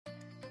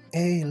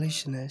Hey,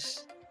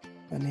 listeners,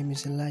 my name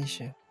is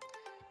Elisha,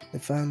 the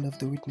founder of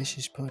the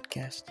Witnesses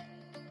Podcast.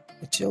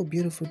 It's so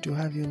beautiful to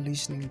have you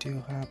listening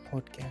to our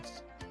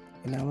podcast,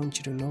 and I want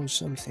you to know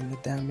something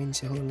that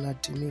means a whole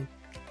lot to me.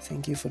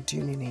 Thank you for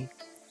tuning in.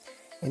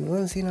 And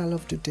one thing I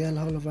love to tell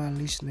all of our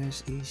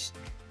listeners is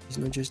it's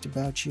not just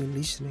about you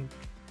listening,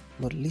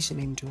 but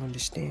listening to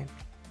understand.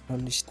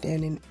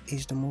 Understanding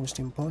is the most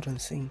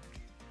important thing,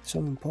 so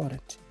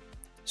important.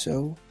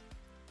 So,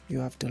 you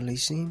have to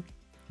listen,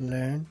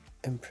 learn,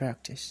 and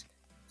practice.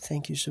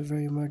 Thank you so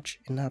very much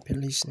and happy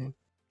listening.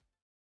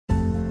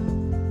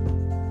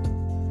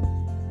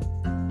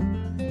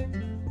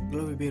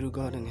 Glory be to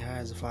God in the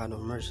highest, Father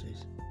of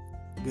mercies.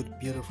 Good,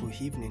 beautiful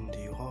evening to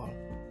you all.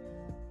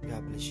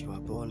 God bless you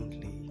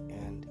abundantly,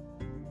 and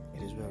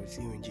it is well with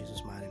you in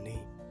Jesus' mighty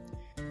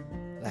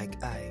name.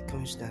 Like I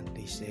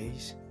constantly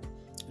says,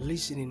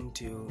 listening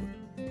to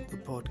the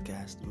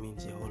podcast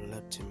means a whole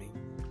lot to me,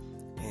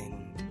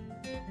 and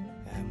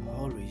I'm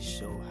always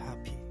so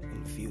happy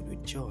and filled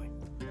with joy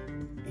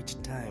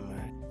each time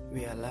I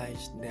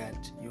realize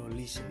that you're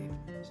listening.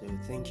 So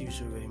thank you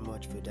so very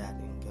much for that,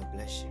 and God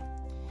bless you.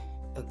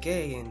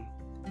 Okay, and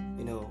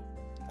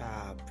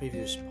our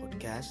previous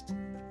podcast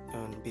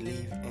on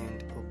Believe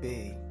and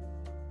Obey,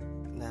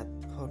 that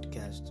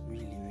podcast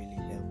really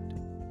helped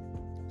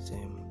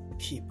some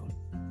people,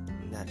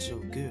 and that's so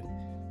good.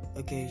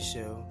 Okay,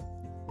 so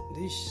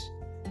this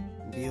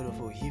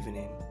beautiful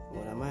evening,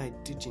 what am I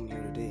teaching you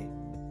today?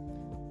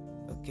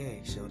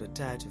 Okay, so the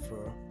title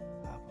for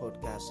our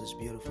podcast this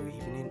beautiful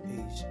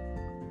evening is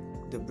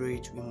The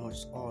Bridge We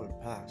Must All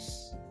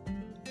Pass.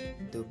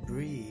 The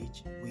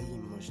bridge we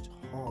must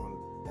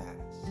all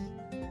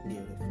pass.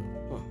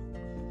 Beautiful.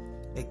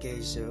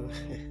 Okay, so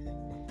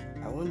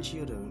I want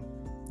you to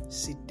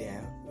sit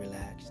down,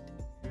 relaxed,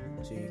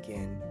 so you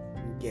can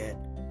get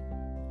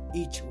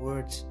each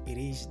word it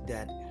is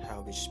that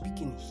I'll be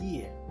speaking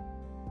here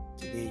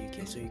today.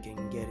 You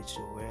can get it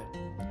so well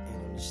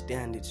and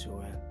understand it so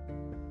well.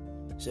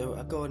 So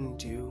according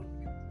to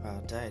our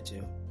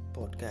title,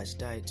 podcast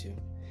title,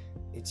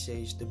 it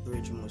says the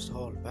bridge we must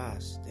all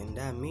pass, and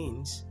that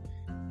means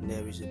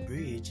there is a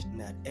bridge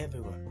that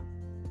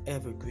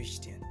every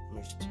Christian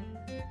must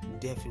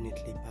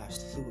definitely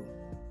pass through.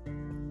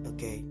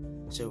 Okay,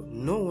 so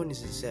no one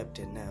is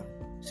accepted now,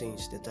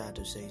 since the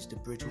title says the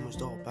bridge we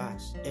must all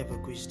pass. Every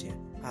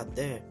Christian out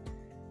there,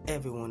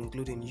 everyone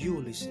including you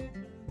listen,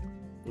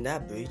 in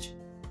that bridge,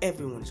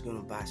 everyone is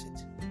going to pass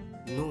it.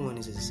 No one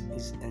is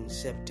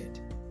accepted,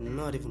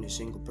 not even a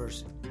single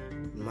person.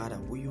 No matter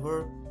who you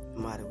are,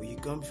 no matter where you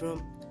come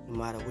from, no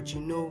matter what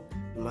you know,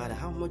 no matter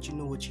how much you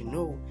know what you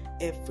know,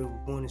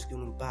 everyone is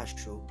going to pass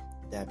through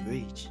that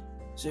bridge.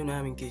 So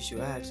now, in case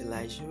you ask,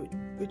 Elisha,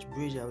 which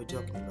bridge are we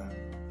talking about?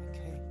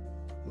 Okay,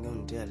 I'm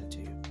going to tell it to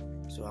you.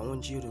 So I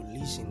want you to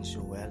listen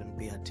so well and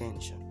pay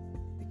attention,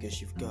 because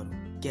you've got to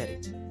get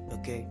it.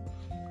 Okay,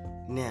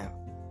 now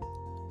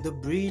the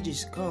bridge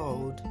is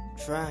called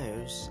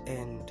trials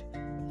and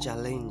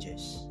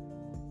challenges.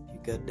 You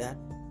got that?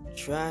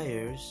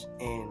 Trials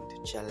and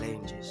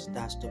challenges.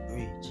 That's the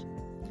bridge.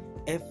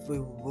 Every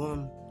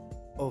one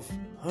of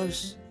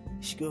us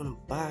is going to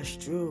pass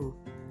through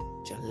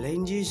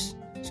challenges.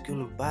 It's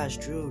going to pass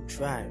through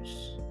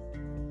trials.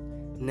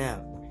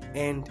 Now,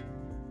 and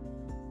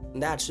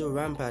that's so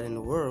rampant in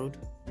the world.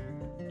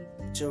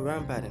 So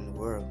rampant in the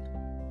world.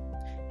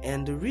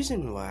 And the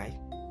reason why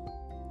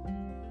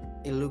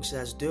it looks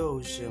as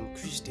though some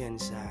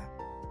Christians are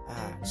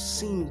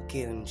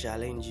sinking in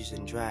challenges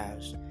and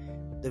trials.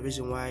 The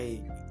reason why,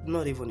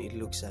 not even it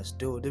looks as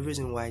though, the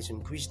reason why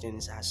some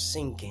Christians are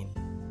sinking,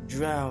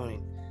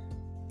 drowning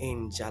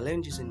in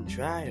challenges and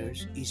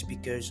trials is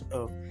because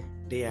of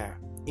their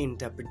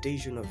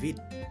interpretation of it.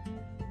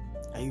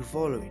 Are you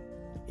following?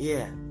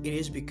 Yeah, it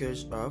is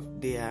because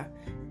of their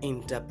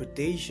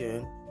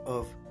interpretation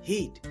of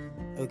it.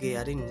 Okay,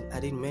 I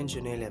didn't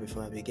mention earlier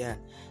before I began.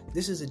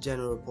 This is a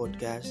general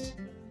podcast,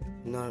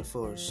 not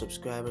for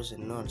subscribers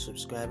and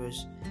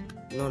non-subscribers.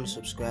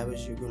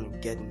 Non-subscribers, you're going to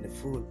get in the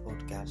full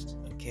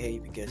podcast, okay?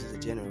 Because it's a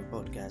general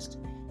podcast.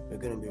 We're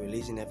going to be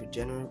releasing every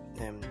general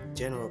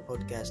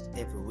podcast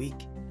every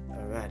week.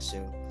 All right.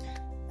 So,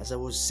 as I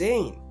was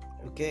saying,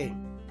 okay,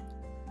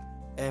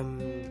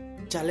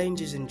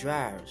 challenges and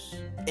trials.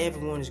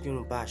 Everyone is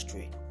going to pass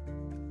through it.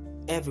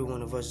 Every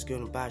one of us is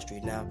going to pass through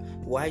it. Now,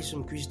 why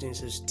some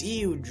Christians are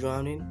still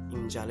drowning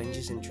in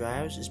challenges and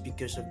trials is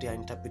because of their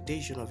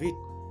interpretation of it.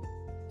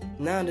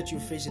 Now that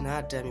you're facing a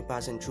hard time in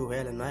passing through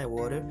hell and high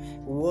water,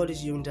 what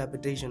is your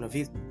interpretation of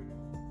it?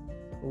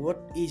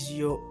 What is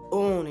your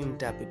own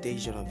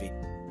interpretation of it?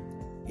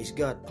 Is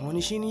God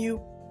punishing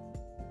you?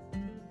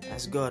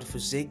 Has God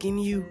forsaken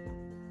you?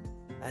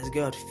 Has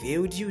God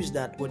failed you? Is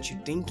that what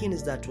you're thinking?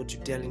 Is that what you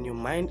tell in your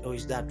mind? Or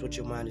is that what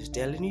your mind is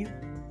telling you?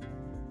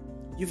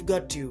 You've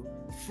got to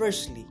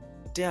firstly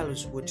tell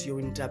us what your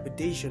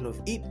interpretation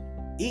of it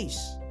is.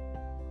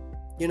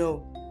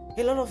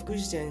 A lot of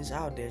Christians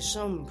out there,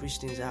 some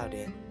Christians out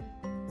there,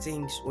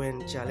 thinks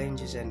when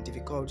challenges and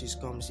difficulties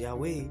comes their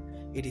way,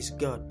 it is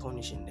God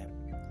punishing them.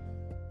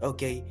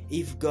 Okay,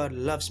 if God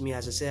loves me,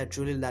 as I said,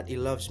 truly that He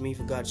loves me,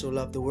 if God so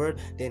loved the world,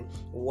 then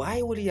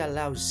why would He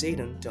allow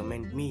Satan to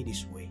torment me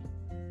this way?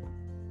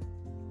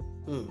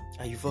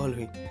 Are you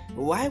following?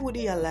 Why would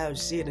He allow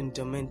Satan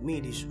to torment me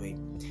this way?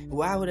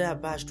 Why would I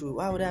pass through?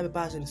 Why would I be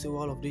passing through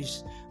all of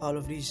this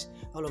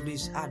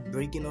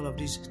heartbreaking, all of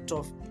these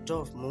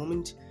tough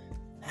moments,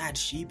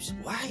 hardships?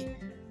 Why?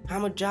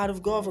 I'm a child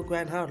of God, for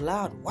crying out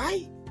loud.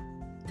 Why?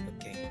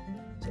 Okay,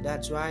 so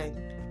that's why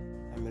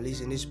I'm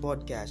releasing this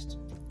podcast,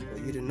 for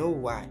you to know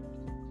why.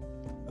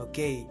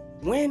 Okay,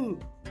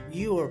 when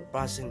you are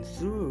passing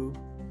through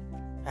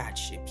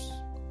hardships,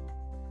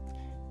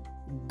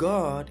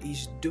 God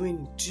is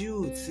doing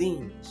two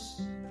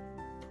things.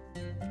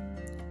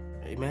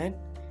 Amen.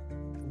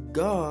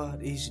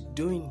 God is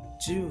doing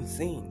two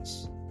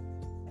things.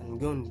 I'm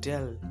going to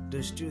tell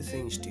those two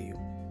things to you.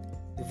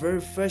 The very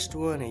first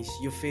one is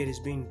your faith is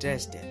being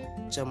tested.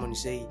 Someone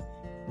say,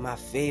 my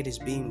faith is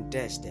being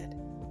tested.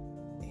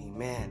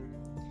 Amen.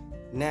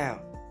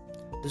 Now,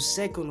 the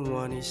second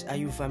one is, are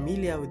you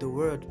familiar with the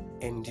word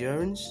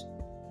endurance?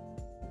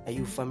 Are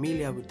you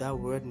familiar with that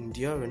word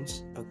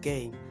endurance?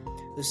 Okay.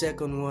 The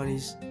second one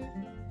is,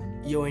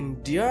 your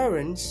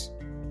endurance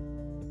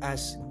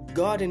has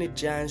gotten a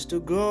chance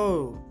to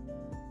grow.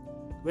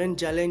 When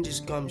challenges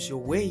comes your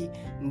way,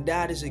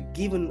 that is a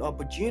given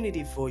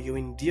opportunity for your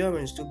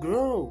endurance to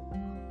grow.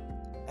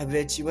 I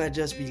bet you might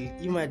just be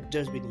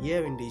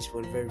hearing this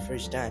for the very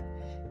first time.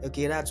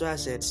 Okay, that's why I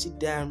said sit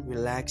down,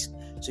 relax,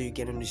 so you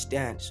can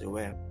understand so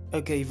well.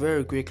 Okay,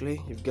 very quickly,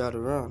 you've got to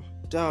run.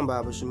 Turn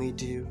Bibles with me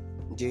to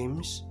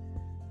James.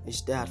 I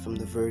start from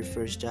the very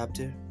first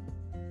chapter.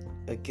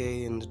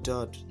 Okay, in the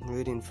third,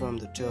 reading from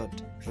the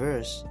third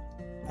verse.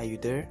 Are you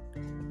there?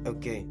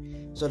 Okay,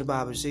 so the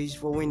Bible says,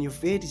 for when your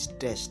faith is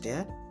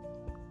tested,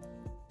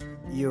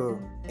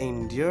 your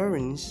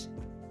endurance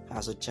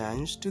has a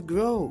chance to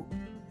grow.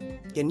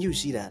 Can you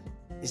see that?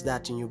 Is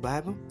that in your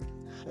Bible?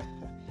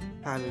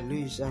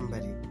 Hallelujah,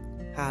 somebody.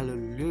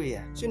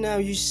 Hallelujah. So now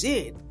you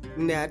see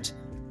that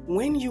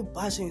when you're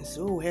passing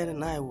through hell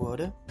and high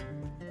water,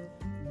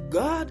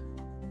 God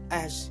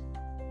has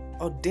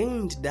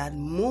ordained that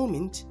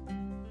moment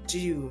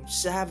to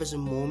serve as a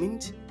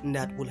moment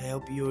that will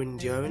help your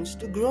endurance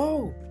to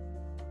grow.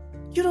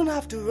 You don't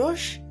have to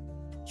rush.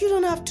 You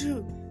don't have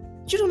to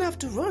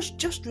rush.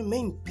 Just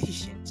remain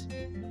patient,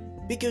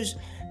 because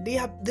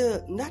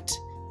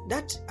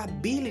that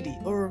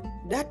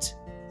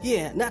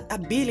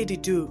ability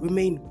to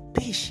remain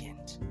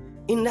patient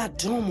in that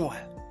turmoil,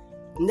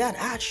 in that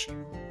hardship,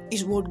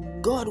 is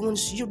what God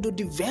wants you to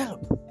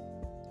develop.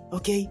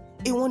 Okay,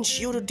 He wants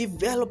you to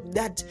develop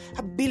that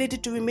ability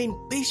to remain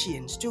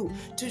patient, to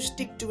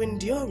stick to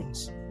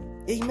endurance.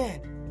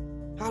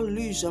 Amen.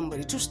 Hallelujah,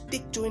 somebody. To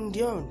stick to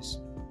endurance.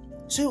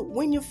 So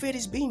when your faith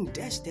is being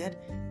tested,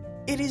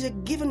 it is a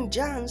given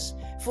chance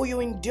for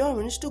your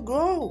endurance to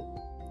grow.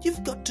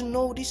 You've got to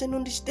know this and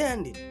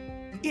understand it.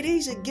 It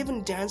is a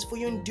given chance for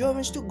your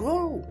endurance to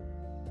grow.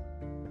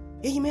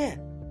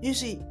 Amen. You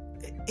see,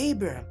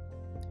 Abraham,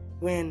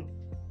 when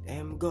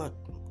God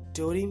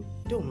told him,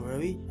 don't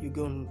worry, you're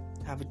going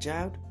to have a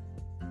child.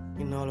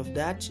 In all of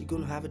that, you're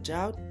going to have a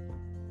child.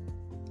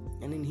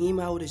 And in him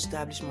I would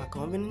establish my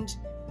covenant.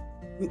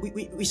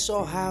 We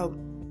saw how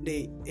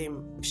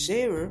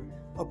Sarah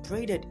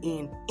operated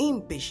in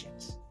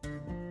impatience.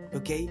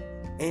 Okay?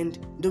 And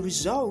the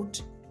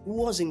result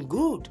wasn't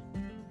good.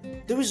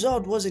 We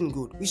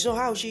saw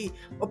how she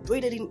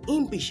operated in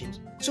impatience.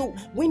 So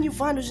when you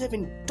find yourself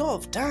in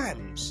tough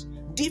times,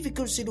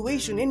 difficult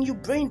situation, and you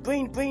praying,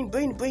 and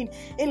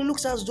it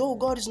looks as though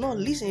God is not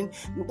listening,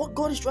 what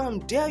God is trying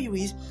to tell you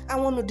is, I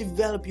want to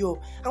develop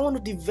your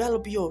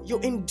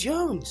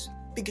endurance.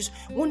 Because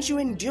once your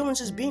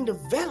endurance is being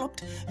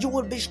developed, you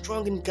will be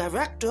strong in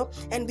character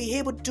and be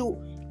able to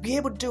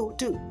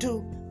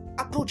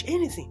approach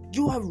anything.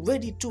 You are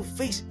ready to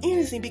face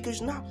anything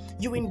because now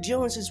your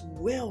endurance is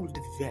well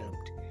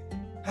developed.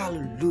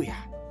 Hallelujah.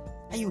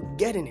 Are you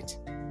getting it?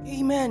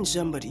 Amen,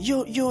 somebody.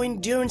 Your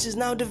endurance is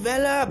now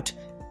developed.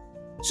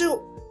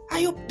 So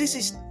I hope this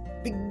is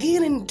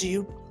beginning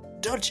to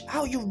touch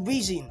how you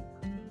reason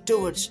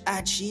towards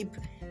hardship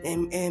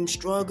and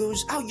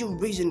struggles, how you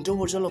reason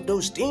towards all of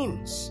those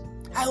things.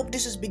 I hope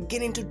this is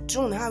beginning to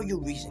turn how you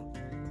reason.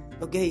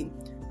 Okay,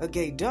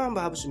 turn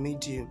Bibles with me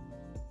to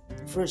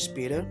 1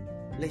 Peter.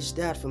 Let's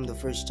start from the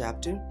first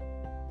chapter.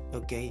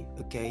 Okay.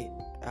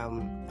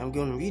 I'm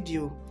going to read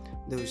you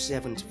the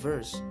 7th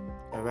verse.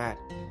 Alright.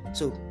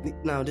 So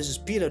now this is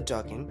Peter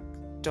talking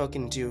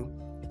to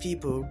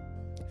people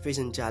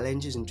facing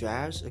challenges and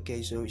trials.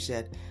 Okay, so he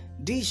said,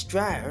 these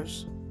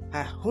trials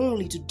are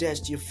only to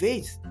test your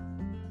faith.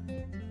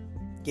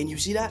 Can you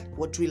see that?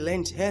 What we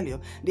learned earlier,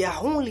 they are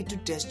only to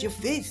test your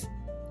faith,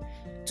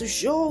 to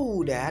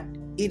show that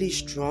it is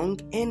strong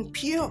and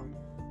pure.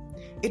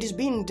 It is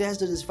being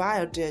tested as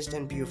fire tests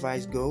and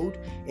purifies gold,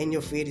 and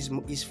your faith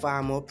is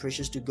far more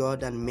precious to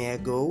God than mere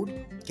gold.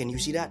 Can you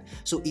see that?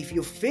 So if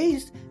your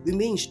faith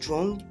remains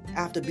strong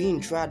after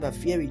being tried by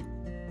fiery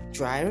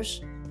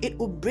trials, it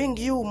will bring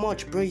you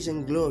much praise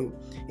and glory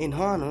and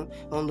honor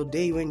on the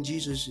day when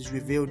Jesus is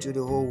revealed to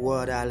the whole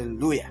world.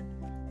 Hallelujah.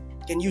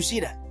 Can you see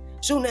that?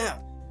 So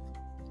now,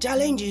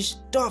 challenges,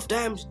 tough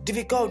times,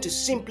 difficulties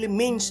simply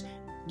means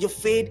your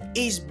faith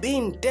is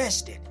being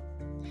tested.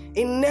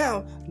 And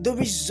now, the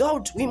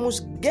result we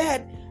must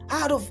get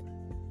out of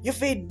your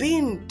faith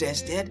being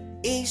tested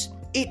is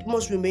it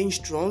must remain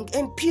strong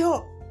and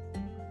pure.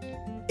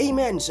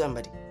 Amen,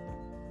 somebody.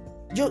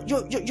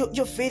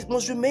 Your faith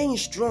must remain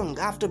strong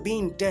after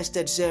being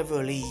tested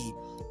severally.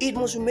 It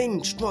must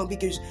remain strong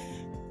because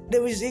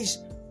there is this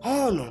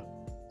honor,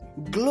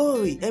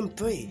 glory, and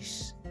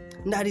praise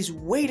that is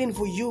waiting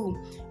for you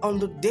on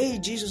the day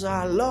Jesus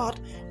our Lord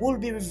will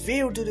be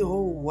revealed to the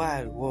whole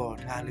wide world.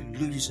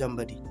 Hallelujah,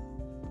 somebody.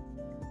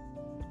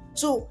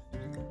 So,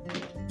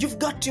 you've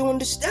got to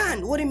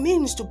understand what it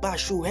means to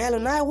pass through hell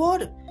and high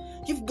water.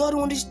 You've got to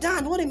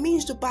understand what it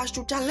means to pass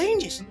through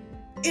challenges.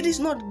 It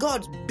is not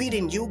God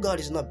beating you. God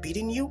is not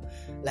beating you.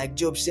 Like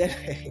Job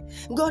said,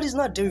 God is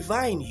not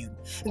terrifying you.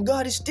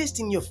 God is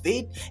testing your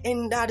faith,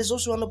 and that is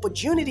also an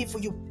opportunity for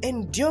your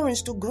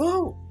endurance to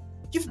grow.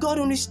 You've got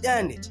to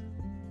understand it.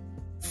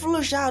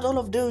 Flush out all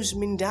of those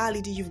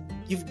mentality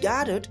you've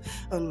gathered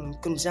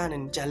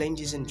concerning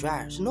challenges and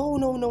trials.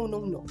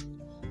 No.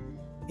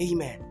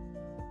 Amen.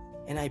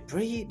 And I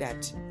pray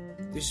that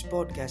this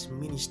podcast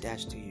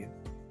ministers to you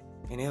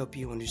and help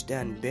you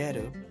understand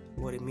better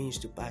what it means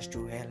to pass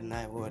through hell and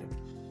high water.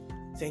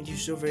 Thank you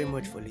so very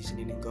much for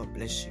listening, and God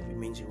bless you. It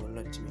means you a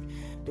lot to me.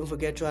 Don't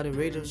forget to try to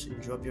rate us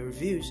and drop your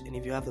reviews. And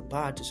if you have the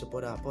power to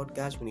support our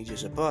podcast, we need your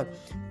support.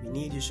 We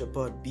need your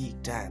support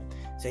big time.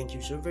 Thank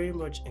you so very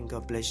much, and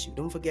God bless you.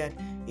 Don't forget,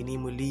 in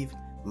Him we live,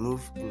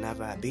 move, and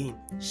never have been.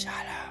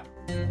 Shalom.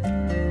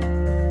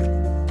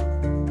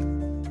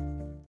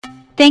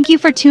 Thank you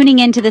for tuning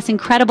in to this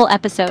incredible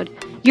episode.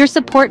 Your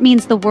support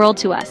means the world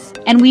to us,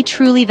 and we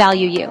truly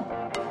value you.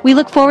 We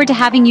look forward to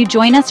having you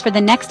join us for the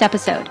next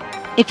episode.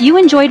 If you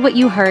enjoyed what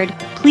you heard,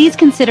 please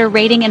consider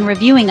rating and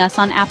reviewing us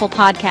on Apple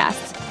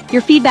Podcasts.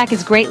 Your feedback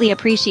is greatly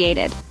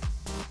appreciated.